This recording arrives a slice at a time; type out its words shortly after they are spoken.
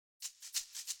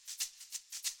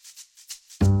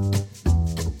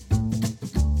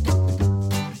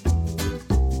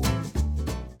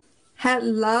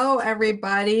Hello,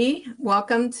 everybody.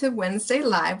 Welcome to Wednesday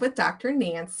Live with Dr.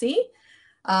 Nancy.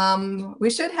 We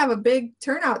should have a big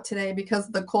turnout today because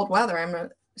of the cold weather. I'm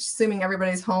assuming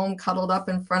everybody's home cuddled up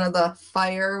in front of the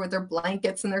fire with their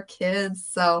blankets and their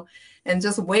kids. And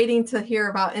just waiting to hear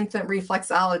about infant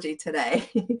reflexology today.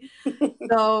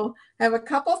 So I have a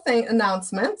couple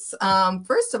announcements.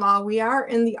 First of all, we are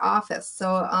in the office.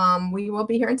 So we will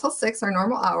be here until 6, our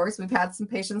normal hours. We've had some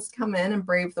patients come in and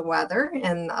brave the weather,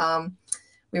 and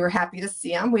we were happy to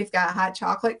see them. We've got hot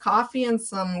chocolate coffee and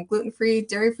some gluten-free,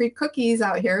 dairy-free cookies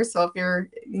out here. So if you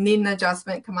need an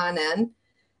adjustment, come on in.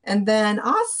 And then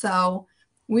also,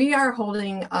 we are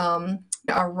holding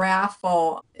a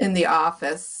raffle in the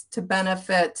office to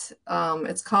benefit,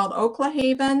 it's called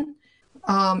Oklahaven.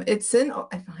 It's in,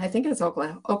 I think it's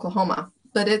Oklahoma,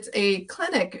 but it's a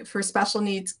clinic for special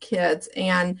needs kids.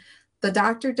 And the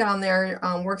doctor down there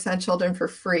works on children for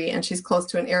free, and she's close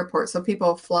to an airport. So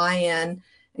people fly in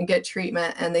and get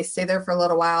treatment, and they stay there for a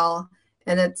little while.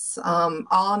 And it's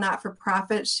all not for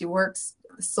profit. She works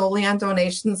solely on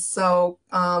donations. So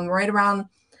right around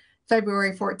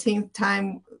February 14th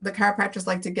time, the chiropractors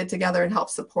like to get together and help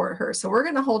support her. So we're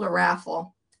going to hold a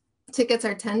raffle. Tickets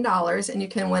are $10, and you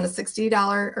can win a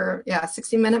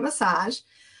 $60 massage.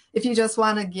 If you just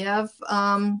want to give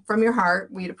from your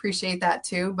heart, we'd appreciate that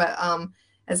too. But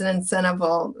as an incentive,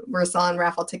 we're selling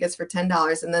raffle tickets for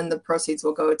 $10, and then the proceeds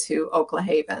will go to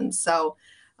Oklahaven. So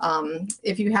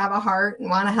if you have a heart and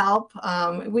want to help,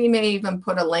 we may even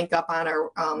put a link up on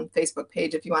our Facebook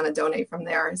page if you want to donate from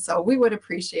there. So we would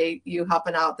appreciate you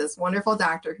helping out this wonderful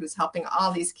doctor who's helping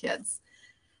all these kids.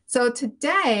 So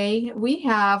today we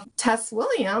have Tess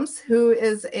Williams, who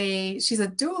is she's a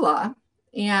doula,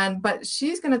 but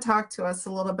she's going to talk to us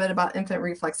a little bit about infant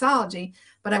reflexology.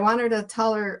 But I want her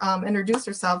to introduce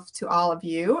herself to all of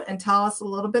you and tell us a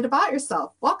little bit about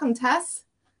yourself. Welcome, Tess.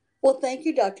 Well, thank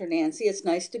you, Dr. Nancy. It's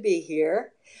nice to be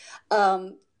here.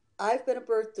 I've been a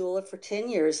birth doula for 10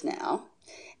 years now.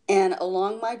 And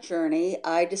along my journey,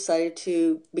 I decided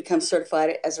to become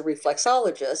certified as a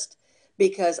reflexologist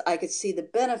because I could see the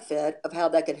benefit of how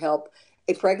that could help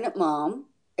a pregnant mom,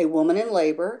 a woman in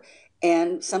labor,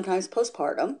 and sometimes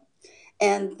postpartum.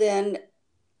 And then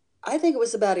I think it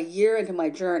was about a year into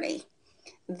my journey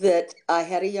that I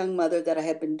had a young mother that I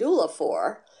had been doula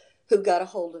for who got a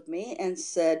hold of me and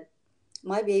said,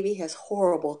 "My baby has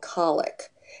horrible colic,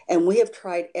 and we have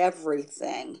tried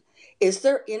everything. Is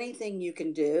there anything you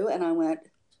can do?" And I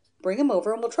went, "Bring him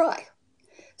over and we'll try."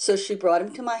 So she brought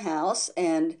him to my house,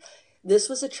 and this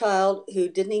was a child who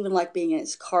didn't even like being in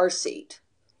his car seat.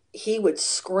 He would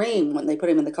scream when they put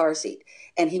him in the car seat,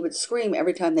 and he would scream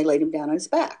every time they laid him down on his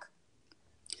back.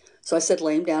 So I said,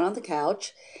 lay him down on the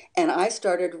couch, and I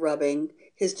started rubbing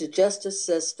his digestive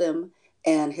system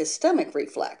and his stomach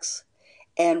reflex.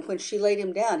 And when she laid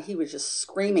him down, he was just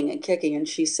screaming and kicking, and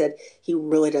she said he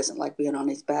really doesn't like being on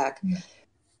his back.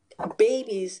 Mm-hmm.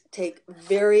 Babies take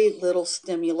very little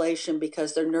stimulation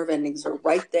because their nerve endings are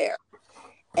right there.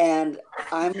 And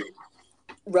I'm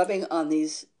rubbing on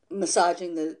these,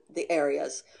 massaging the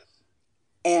areas,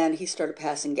 and he started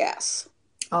passing gas.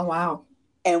 Oh, wow.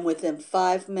 And within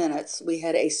 5 minutes, we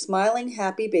had a smiling,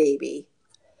 happy baby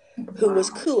who was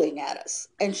cooing at us.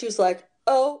 And she was like,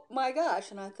 "Oh, my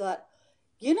gosh." And I thought,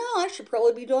 I should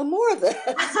probably be doing more of this.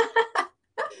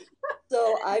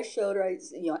 So I showed her, I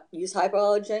use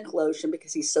hypoallergenic lotion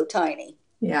because he's so tiny.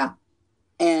 Yeah.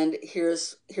 And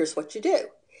here's what you do.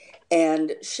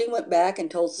 And she went back and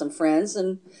told some friends,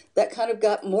 and that kind of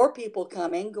got more people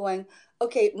coming, going,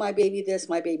 "Okay, my baby this,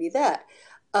 my baby that."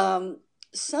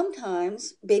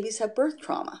 Sometimes babies have birth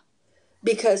trauma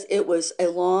because it was a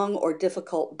long or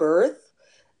difficult birth.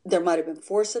 There might have been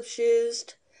forceps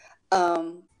used.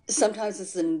 Sometimes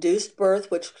it's an induced birth,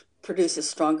 which produces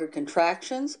stronger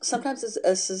contractions. Sometimes it's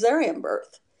a cesarean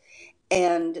birth.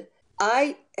 And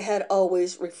I had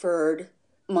always referred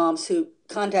moms who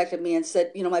contacted me and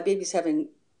said, "My baby's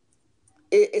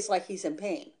it's like he's in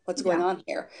pain. What's going on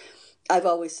here?" I've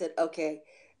always said, "Okay,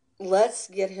 let's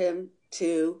get him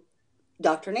to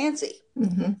Dr. Nancy,"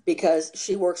 mm-hmm. because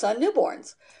she works on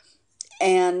newborns.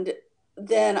 And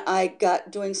then I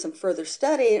got doing some further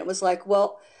study, and it was like,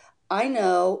 well, I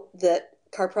know that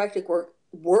chiropractic work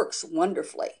works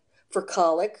wonderfully for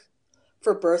colic,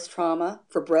 for birth trauma,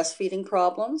 for breastfeeding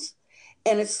problems.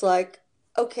 And it's like,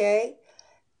 okay,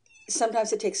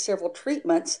 sometimes it takes several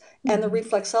treatments, and the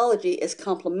reflexology is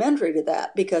complementary to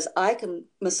that because I can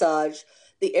massage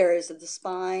the areas of the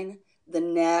spine, the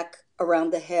neck,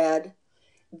 around the head,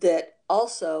 that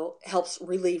also helps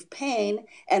relieve pain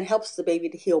and helps the baby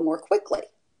to heal more quickly.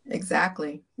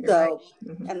 Exactly. You're right.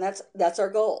 Mm-hmm. And that's our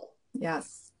goal.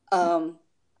 Yes.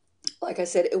 Like I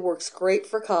said, it works great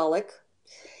for colic.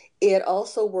 It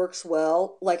also works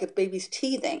well, like if baby's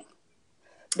teething.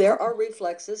 There are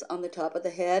reflexes on the top of the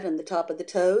head and the top of the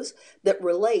toes that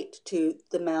relate to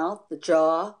the mouth, the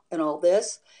jaw, and all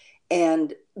this.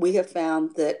 And we have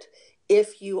found that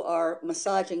if you are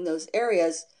massaging those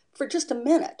areas for just a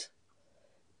minute,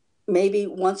 maybe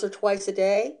once or twice a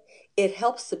day, it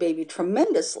helps the baby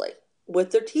tremendously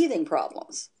with their teething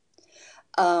problems.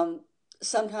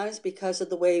 Sometimes because of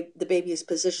the way the baby is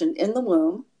positioned in the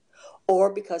womb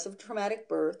or because of traumatic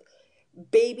birth,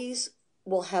 babies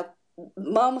will have,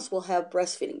 moms will have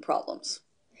breastfeeding problems.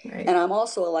 Right. And I'm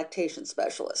also a lactation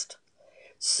specialist.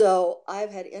 So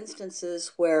I've had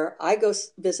instances where I go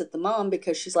visit the mom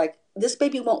because she's like, this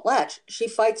baby won't latch. She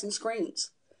fights and screams.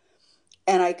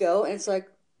 And I go, and it's like,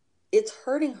 it's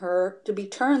hurting her to be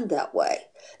turned that way.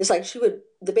 It's like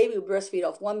the baby would breastfeed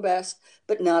off one breast,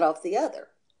 but not off the other.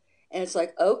 And it's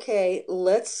like, okay,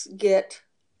 let's get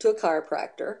to a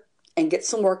chiropractor and get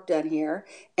some work done here.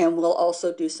 And we'll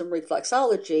also do some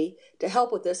reflexology to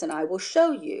help with this. And I will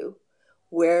show you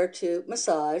where to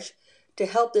massage to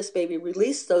help this baby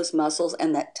release those muscles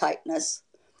and that tightness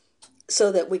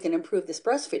so that we can improve this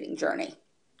breastfeeding journey.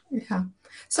 Yeah.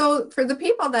 So for the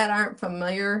people that aren't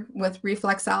familiar with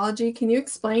reflexology, can you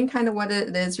explain kind of what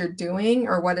it is you're doing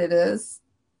or what it is?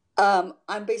 I'm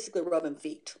basically rubbing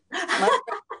feet. My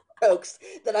jokes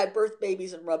that I birth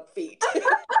babies and rub feet.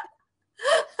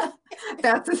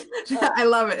 I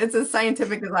love it. It's as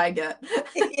scientific as I get.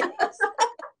 Yes.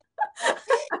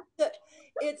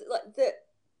 It's like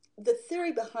the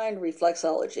theory behind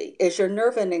reflexology is your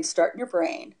nerve endings start in your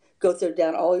brain, go through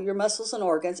down all your muscles and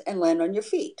organs, and land on your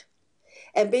feet.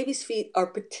 And babies' feet are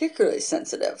particularly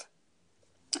sensitive.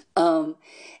 And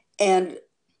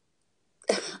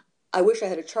I wish I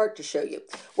had a chart to show you.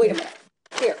 Wait a minute.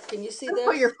 Here, can you see this?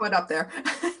 Put your foot up there.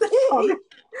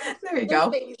 There you go.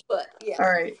 Baby's foot. Yeah. All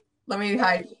right. Let me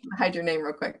hide your name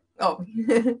real quick. Oh.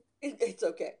 It's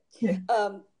okay. Yeah.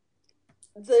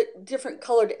 The different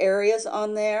colored areas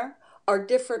on there are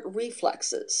different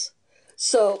reflexes.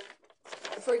 So,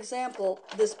 for example,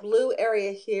 this blue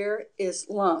area here is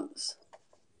lungs.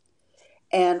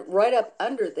 And right up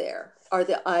under there are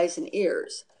the eyes and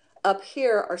ears. Up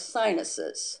here are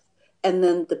sinuses. And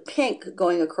then the pink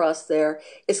going across there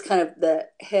is kind of the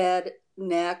head,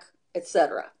 neck,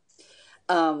 etc.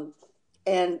 And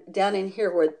down in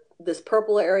here where this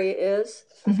purple area is,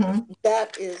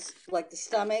 that is like the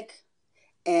stomach,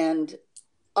 and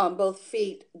on both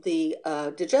feet, the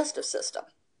digestive system.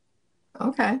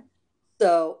 Okay.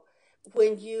 So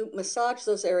when you massage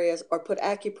those areas or put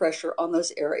acupressure on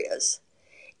those areas,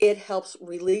 it helps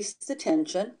release the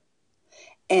tension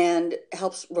and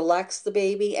helps relax the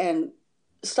baby and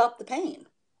stop the pain,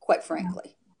 quite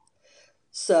frankly.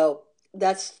 So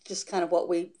that's just kind of what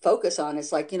we focus on.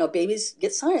 It's like, babies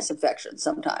get sinus infections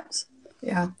sometimes.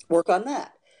 Yeah. Work on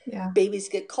that. Yeah. Babies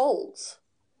get colds.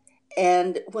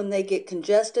 And when they get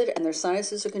congested and their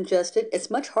sinuses are congested, it's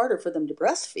much harder for them to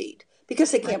breastfeed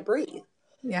because they can't breathe.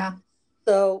 Yeah.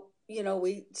 So,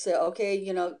 we say,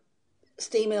 okay,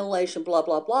 steam inhalation, blah,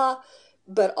 blah, blah.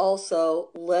 But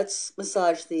also, let's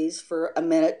massage these for a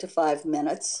minute to 5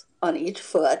 minutes on each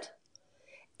foot.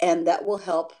 And that will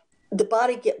help the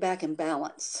body get back in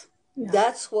balance. Yeah.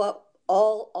 That's what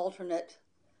all alternate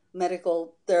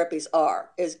medical therapies are,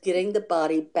 is getting the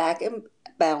body back in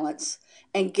balance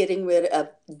and getting rid of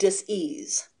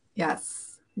dis-ease.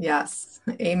 Yes. Yes.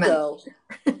 Amen. So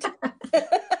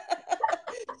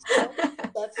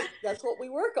that's what we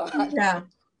work on. Yeah.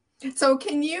 So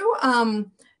can you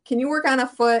work on a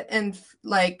foot and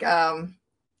like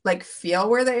feel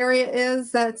where the area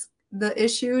is that's the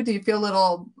issue? Do you feel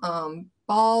little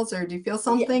balls, or do you feel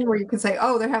something where you can say,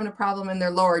 oh, they're having a problem in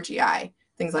their lower GI,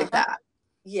 things like that?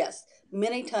 Yes,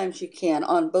 many times you can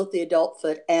on both the adult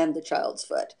foot and the child's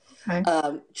foot.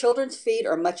 Okay. Children's feet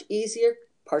are much easier,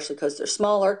 partially because they're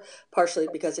smaller, partially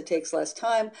because it takes less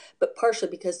time, but partially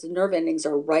because the nerve endings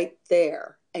are right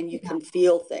there and you can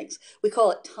feel things. We call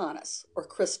it tonus or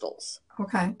crystals.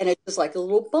 Okay. And it's just like a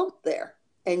little bump there.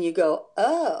 And you go,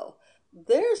 oh,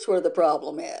 there's where the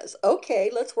problem is. Okay,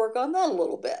 let's work on that a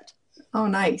little bit. Oh,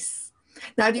 nice.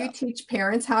 Now, do you teach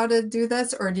parents how to do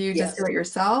this, or do you just do it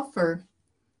yourself? Or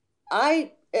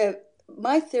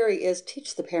my theory is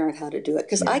teach the parent how to do it,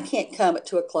 because I can't come at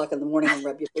 2:00 in the morning and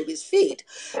rub your baby's feet,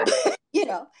 so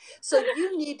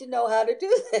you need to know how to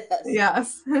do this.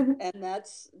 Yes. And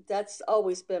that's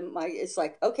always been it's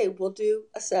like, okay, we'll do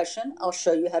a session. I'll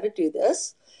show you how to do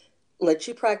this. Let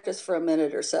you practice for a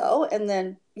minute or so. And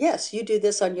then, yes, you do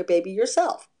this on your baby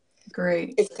yourself.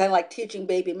 Great. It's kind of like teaching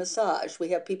baby massage. We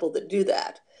have people that do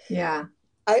that. Yeah.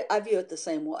 I view it the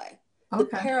same way. The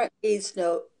Okay. parent needs to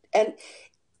know. And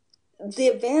the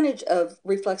advantage of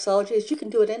reflexology is you can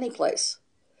do it any place.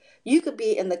 You could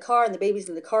be in the car and the baby's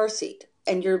in the car seat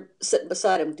and you're sitting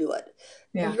beside him, do it.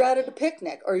 Yeah. You're out at a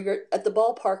picnic or you're at the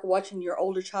ballpark watching your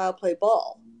older child play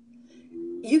ball.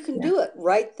 You can Yeah. do it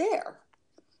right there.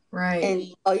 Right.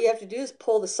 And all you have to do is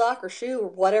pull the sock or shoe or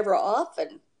whatever off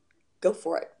and go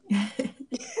for it.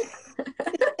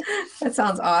 That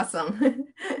sounds awesome.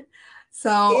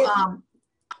 So, It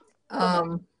Go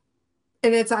ahead.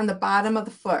 and it's on the bottom of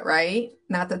the foot, right?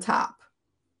 Not the top.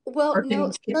 Well, Or no,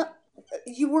 it's can, not.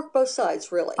 You work both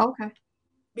sides really, okay.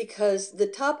 because the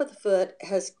top of the foot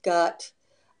has got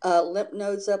lymph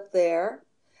nodes up there,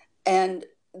 and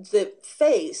the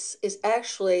face is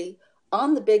actually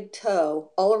on the big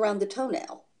toe, all around the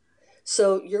toenail.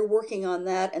 So you're working on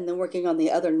that, and then working on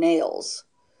the other nails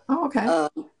Oh, okay.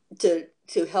 um,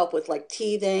 to help with like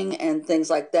teething and things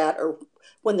like that, or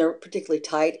when they're particularly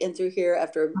tight in through here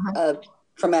after Uh-huh. a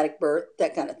traumatic birth,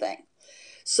 that kind of thing.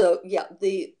 So yeah,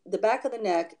 the back of the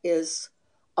neck is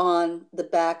on the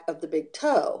back of the big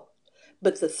toe,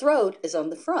 but the throat is on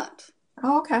the front.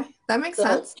 Oh, okay. That makes So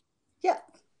sense. yeah,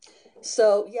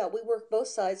 so yeah, we work both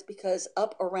sides because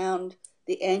up around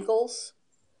the ankles,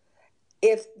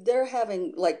 if they're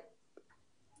having like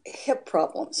hip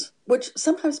problems, which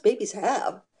sometimes babies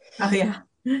have, Oh, yeah.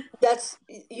 that's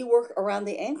you work around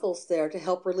the ankles there to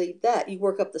help relieve that. You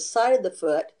work up the side of the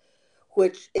foot,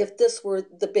 which if this were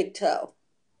the big toe,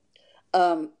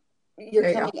 um, you're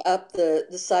There you coming up the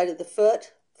side of the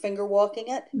foot, finger walking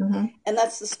it, go. Hmm. and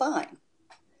that's the spine.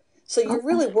 So you're Okay.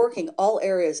 really working all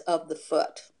areas of the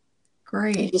foot. You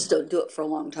Great. just don't do it for a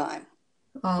long time.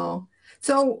 Oh,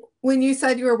 so when you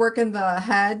said you were working the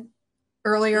head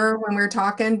earlier when we were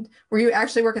talking, were you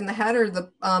actually working the head or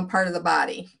the part of the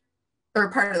body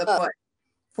or part of the Uh, foot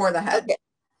for the head? okay.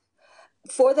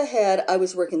 For the head, I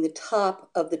was working the top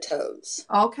of the toes.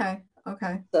 Okay.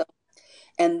 Okay. So,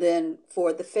 and then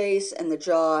for the face and the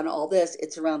jaw and all this,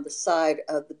 it's around the side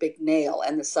of the big nail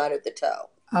and the side of the toe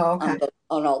Oh, okay.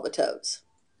 on all the toes.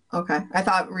 Okay. I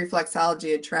thought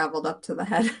reflexology had traveled up to the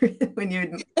head when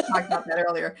you talked about that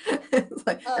earlier. It's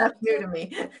like, that's new There, to me.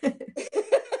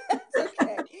 it's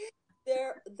okay.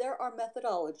 There are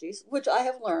methodologies which I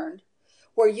have learned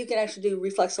where you can actually do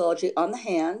reflexology on the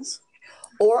hands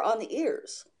or on the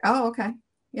ears. Oh, okay.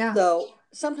 Yeah. So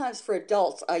sometimes for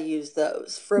adults, I use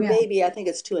those. For a Yeah. baby, I think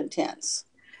it's too intense.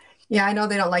 Yeah. I know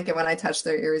they don't like it when I touch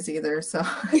their ears either. So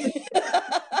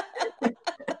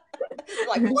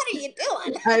Like, what are you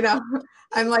doing? I know.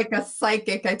 I'm like a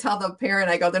psychic. I tell the parent,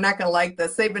 I go, they're not going to like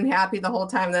this. They've been happy the whole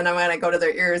time. Then when I go to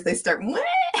their ears, they start, they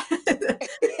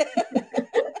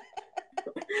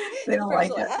And the don't parents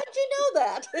like are like, it. how did you know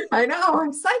that? I know.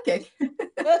 I'm psychic.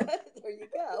 There you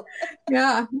go.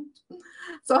 Yeah.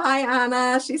 So hi,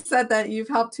 Anna. She said that you've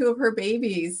helped two of her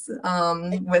babies with Yeah.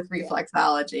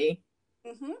 reflexology.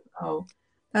 Hmm. Oh,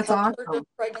 that's Helped her during awesome.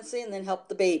 pregnancy and then helped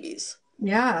the babies.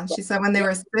 Yeah. So, She said when they yeah.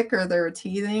 were sick or they were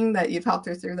teething that you've helped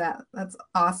her through that. That's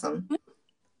awesome.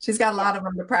 She's got a Yeah. lot of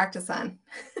them to practice on.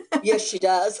 Yes, she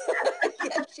does.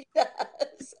 Yes, she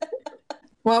does.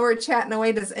 While we're chatting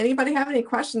away, does anybody have any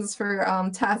questions for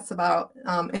Tess about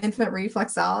infant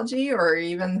reflexology or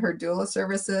even her doula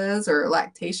services or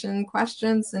lactation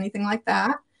questions, anything like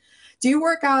that? Do you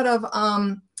work out of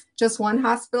just one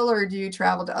hospital or do you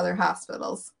travel to other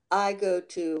hospitals? I go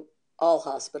to all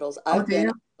hospitals. Oh, I've do been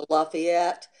you? to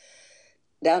Lafayette,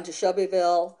 down to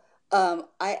Shelbyville.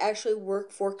 I actually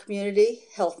work for Community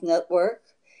Health Network,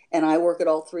 and I work at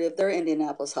all three of their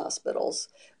Indianapolis hospitals.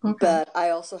 Okay. But I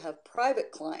also have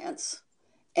private clients,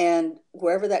 and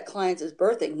wherever that client is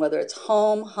birthing, whether it's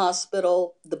home,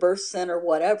 hospital, the birth center,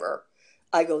 whatever,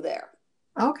 I go there.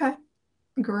 Okay.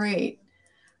 Great.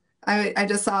 I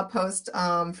just saw a post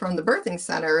from the birthing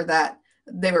center that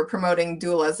they were promoting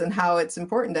doulas and how it's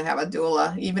important to have a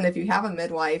doula, even if you have a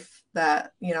midwife.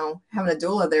 That having a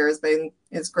doula there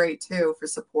is great too for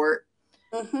support.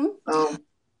 Hmm. So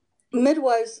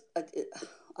Midwives,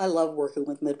 I love working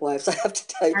with midwives, I have to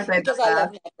tell you, aren't they the because I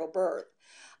love best? natural birth.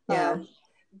 Yeah, Um,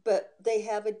 but they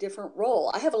have a different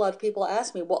role. I have a lot of people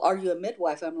ask me, well, are you a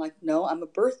midwife? I'm like, no, I'm a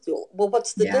birth doula. Well,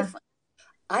 what's the yeah, difference?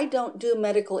 I don't do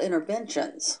medical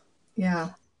interventions. yeah,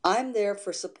 I'm there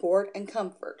for support and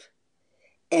comfort.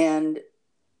 And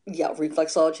yeah,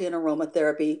 reflexology and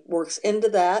aromatherapy works into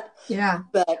that, yeah.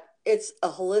 but it's a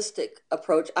holistic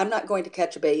approach. I'm not going to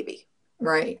catch a baby.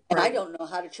 Right, And I right. don't know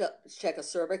how to check a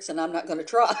cervix, and I'm not going to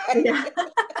try. Yeah,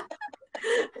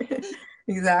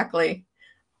 exactly.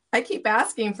 I keep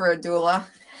asking for a doula.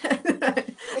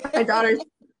 My daughter's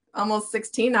almost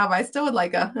 16 now, but I still would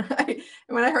like a.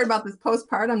 When I heard about this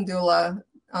postpartum doula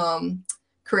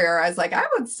career, I was like, I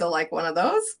would still like one of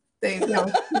those. They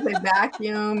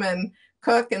vacuum and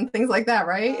cook and things like that,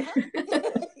 right?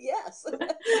 Yes.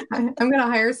 I'm going to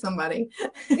hire somebody.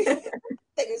 I think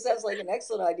it sounds like an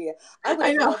excellent idea. I would I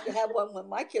have know. loved to have one when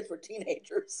my kids were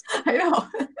teenagers. I know.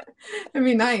 It'd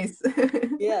be nice.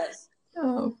 Yes.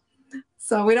 Oh.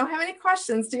 So we don't have any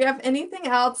questions. Do you have anything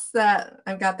else that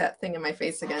I've got that thing in my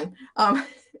face again?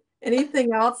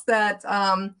 Anything else that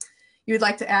you would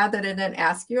like to add that I didn't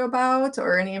ask you about,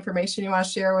 or any information you want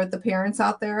to share with the parents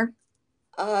out there?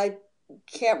 I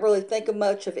can't really think of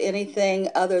much of anything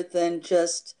other than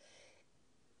just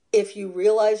if you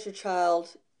realize your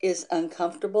child is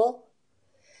uncomfortable,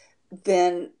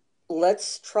 then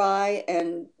let's try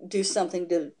and do something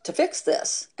to fix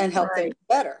this and help them Right. do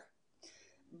better.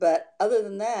 But other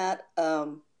than that,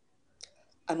 I'm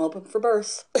open for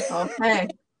births. Okay.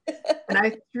 And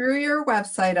I threw your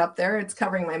website up there. It's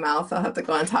covering my mouth. I'll have to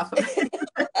go on top of it.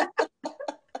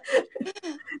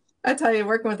 I tell you,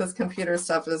 working with this computer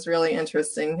stuff is really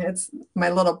interesting. It's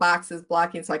my little box is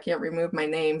blocking, so I can't remove my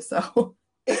name. So, Oh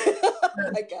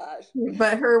my gosh.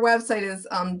 but her website is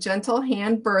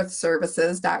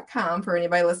gentlehandbirthservices.com for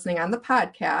anybody listening on the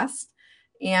podcast.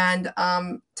 And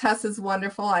Tess is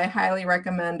wonderful. I highly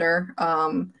recommend her.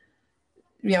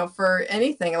 For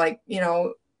anything like,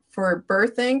 for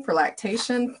birthing, for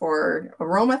lactation, for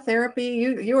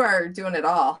aromatherapy, you are doing it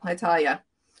all, I tell you.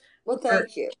 Well, For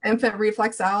thank you. infant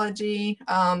reflexology.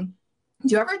 Do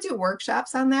you ever do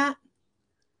workshops on that?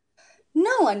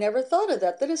 No, I never thought of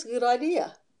that. That is a good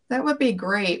idea. That would be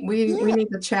great. We Yeah, need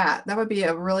to chat. That would be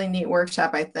a really neat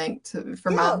workshop, I think,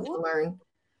 for yeah. moms to Well, learn.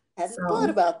 hadn't thought So,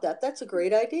 about that. That's a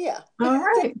great idea. all Thank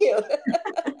right. you.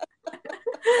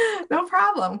 No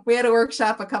problem. We had a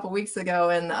workshop a couple weeks ago,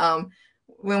 and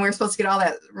when we were supposed to get all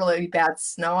that really bad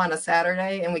snow on a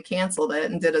Saturday, and we canceled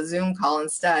it and did a Zoom call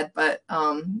instead. But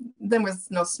there was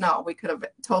no snow. We could have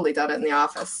totally done it in the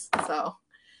office. So,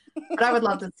 but I would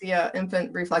love to see a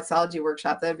infant reflexology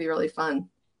workshop. That'd be really fun.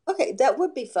 Okay, that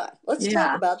would be fun. Let's talk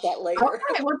Yeah. about that later.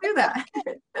 Okay, we'll do that.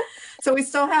 So we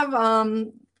still have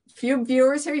few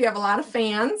viewers here. You have a lot of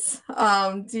fans.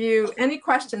 Any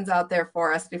questions out there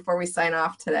for us before we sign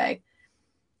off today?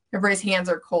 Everybody's hands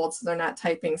are cold, so they're not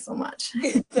typing so much.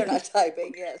 They're not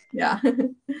typing, yes. Yeah.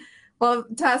 Well,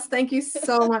 Tess, thank you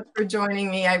so much for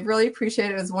joining me. I really appreciate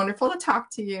it. It was wonderful to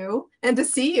talk to you and to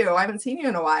see you. I haven't seen you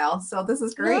in a while, so this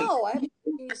is great. No, I haven't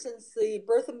seen you since the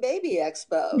Birth and Baby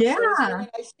Expo. Yeah. So it's really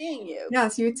nice seeing you.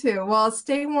 Yes, you too. Well,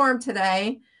 stay warm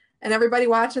today. And everybody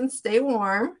watching, stay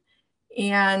warm.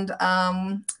 And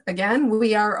again,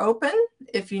 we are open.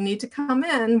 If you need to come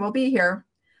in, we'll be here.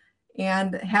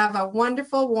 And have a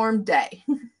wonderful, warm day.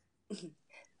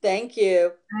 Thank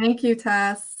you. Thank you,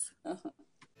 Tess. Uh-huh.